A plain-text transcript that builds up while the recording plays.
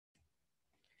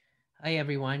Hi,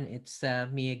 everyone. It's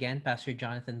me again, Pastor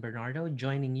Jonathan Bernardo,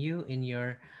 joining you in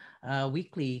your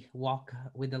weekly walk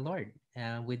with the Lord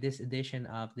with this edition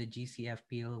of the GCF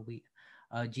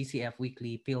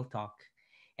Weekly Peel Talk.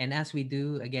 And as we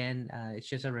do, again, it's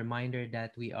just a reminder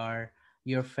that we are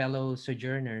your fellow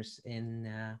sojourners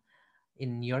in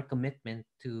your commitment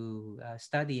to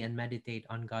study and meditate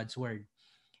on God's Word.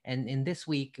 And in this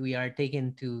week, we are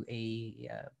taken to a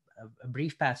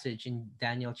brief passage in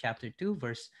Daniel chapter 2,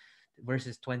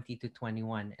 verses 20 to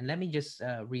 21. And let me just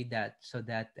read that so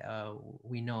that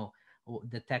we know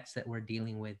the text that we're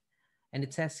dealing with. And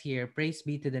it says here, "Praise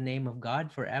be to the name of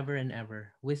God forever and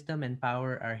ever. Wisdom and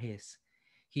power are His.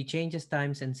 He changes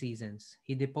times and seasons.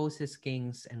 He deposes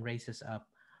kings and raises up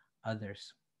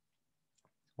others."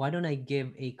 Why don't I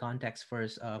give a context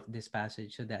first of this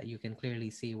passage so that you can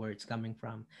clearly see where it's coming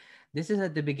from? This is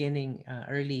at the beginning,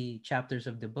 early chapters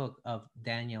of the book of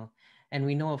Daniel. And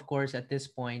we know, of course, at this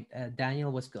point,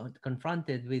 Daniel was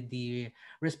confronted with the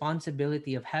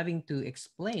responsibility of having to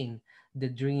explain the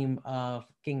dream of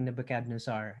King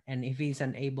Nebuchadnezzar. And if he's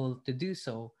unable to do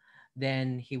so,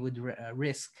 then he would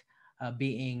risk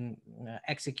being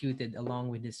executed along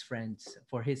with his friends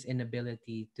for his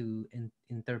inability to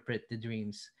interpret the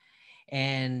dreams.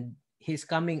 And he's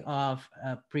coming off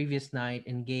a previous night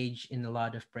engaged in a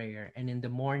lot of prayer, and in the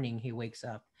morning he wakes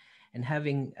up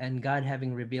and God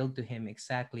having revealed to him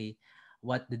exactly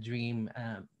what the dream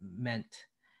meant.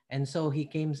 And so he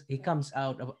comes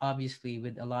out of obviously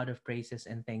with a lot of praises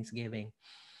and thanksgiving.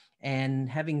 And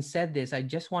having said this, I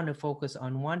just want to focus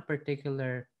on one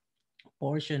particular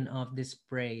portion of this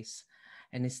praise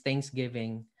and his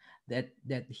thanksgiving that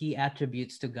he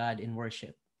attributes to God in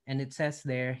worship. And it says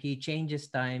there, he changes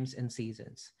times and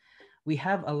seasons. We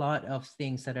have a lot of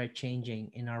things that are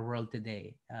changing in our world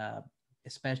today,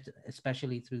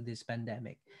 especially through this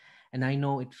pandemic. And I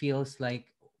know it feels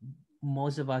like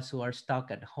most of us who are stuck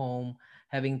at home,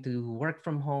 having to work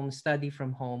from home, study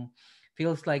from home,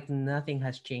 feels like nothing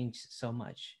has changed so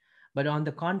much. But on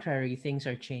the contrary, things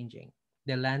are changing.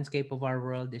 The landscape of our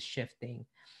world is shifting.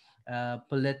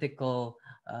 Political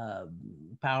uh,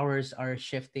 powers are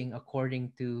shifting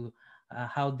according to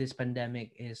how this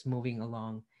pandemic is moving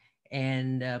along.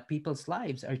 And people's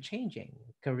lives are changing.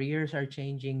 Careers are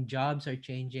changing. Jobs are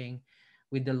changing.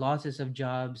 With the losses of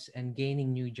jobs and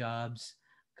gaining new jobs,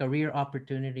 career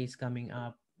opportunities coming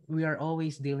up, we are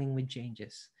always dealing with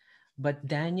changes. But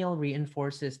Daniel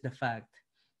reinforces the fact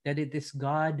that it is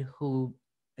God who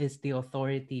is the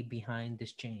authority behind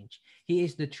this change. He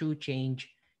is the true change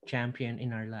champion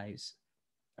in our lives.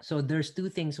 So there's two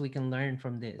things we can learn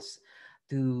from this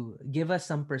to give us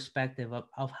some perspective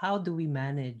of how do we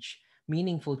manage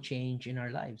meaningful change in our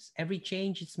lives. Every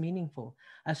change is meaningful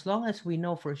as long as we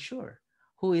know for sure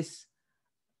who is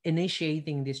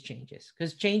initiating these changes,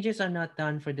 because changes are not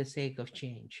done for the sake of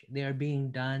change. They are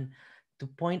being done to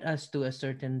point us to a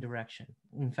certain direction,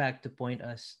 in fact to point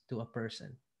us to a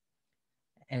person.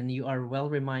 And you are well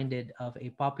reminded of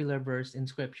a popular verse in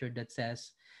scripture that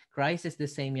says, Christ is the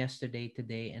same yesterday,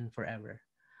 today, and forever.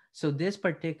 So this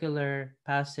particular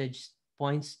passage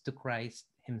points to Christ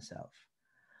himself.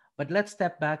 But let's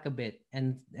step back a bit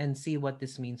and see what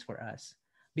this means for us.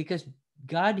 Because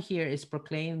God here is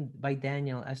proclaimed by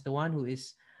Daniel as the one who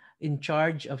is in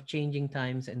charge of changing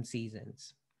times and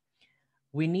seasons.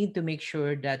 We need to make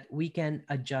sure that we can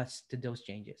adjust to those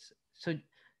changes.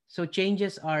 So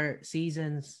changes are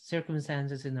seasons,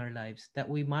 circumstances in our lives that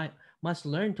we must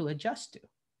learn to adjust to,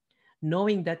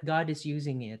 knowing that God is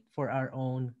using it for our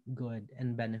own good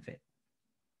and benefit.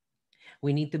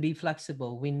 We need to be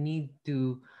flexible. We need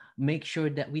to make sure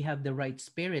that we have the right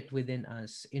spirit within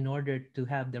us in order to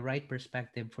have the right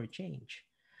perspective for change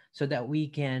so that we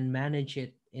can manage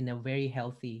it in a very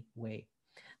healthy way.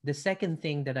 The second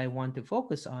thing that I want to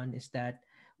focus on is that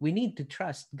we need to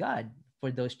trust God for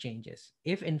those changes.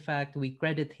 If in fact we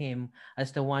credit Him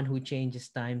as the one who changes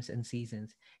times and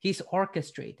seasons, He's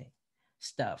orchestrating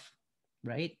stuff,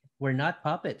 right? We're not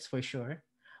puppets for sure,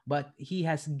 but He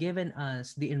has given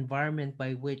us the environment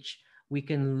by which we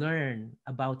can learn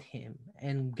about Him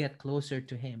and get closer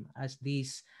to Him as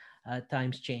these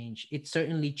times change. It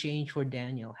certainly changed for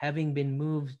Daniel, having been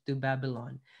moved to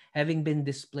Babylon, having been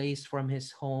displaced from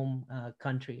his home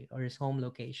country or his home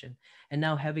location, and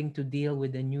now having to deal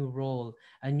with a new role,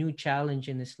 a new challenge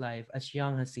in his life, as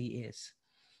young as he is.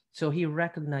 So he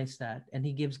recognized that and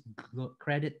he gives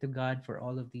credit to God for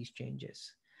all of these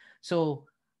changes. So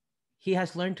he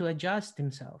has learned to adjust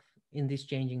himself in these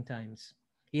changing times.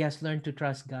 He has learned to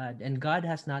trust God, and God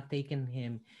has not taken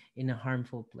him in a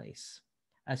harmful place,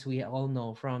 as we all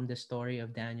know from the story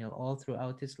of Daniel all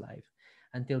throughout his life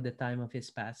until the time of his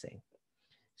passing.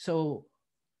 So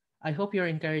I hope you're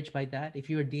encouraged by that.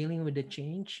 If you're dealing with a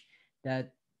change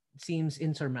that seems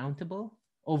insurmountable,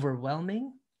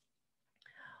 overwhelming,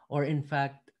 or in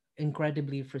fact,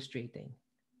 incredibly frustrating,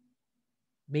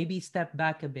 maybe step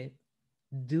back a bit.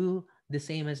 Do the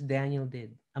same as Daniel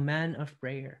did, a man of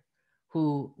prayer,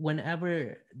 who,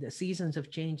 whenever the seasons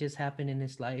of changes happen in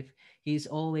his life, he's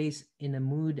always in a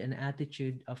mood and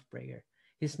attitude of prayer.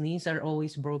 His knees are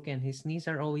always broken, his knees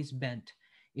are always bent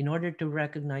in order to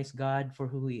recognize God for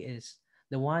who he is,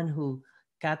 the one who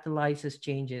catalyzes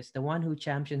changes, the one who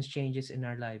champions changes in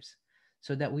our lives,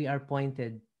 so that we are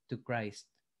pointed to Christ,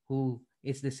 who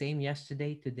is the same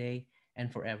yesterday, today,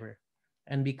 and forever.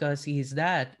 And because He's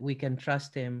that, we can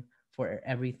trust Him for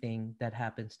everything that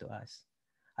happens to us.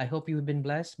 I hope you've been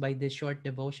blessed by this short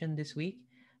devotion this week.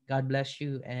 God bless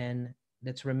you, and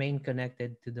let's remain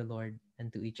connected to the Lord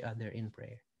and to each other in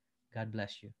prayer. God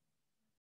bless you.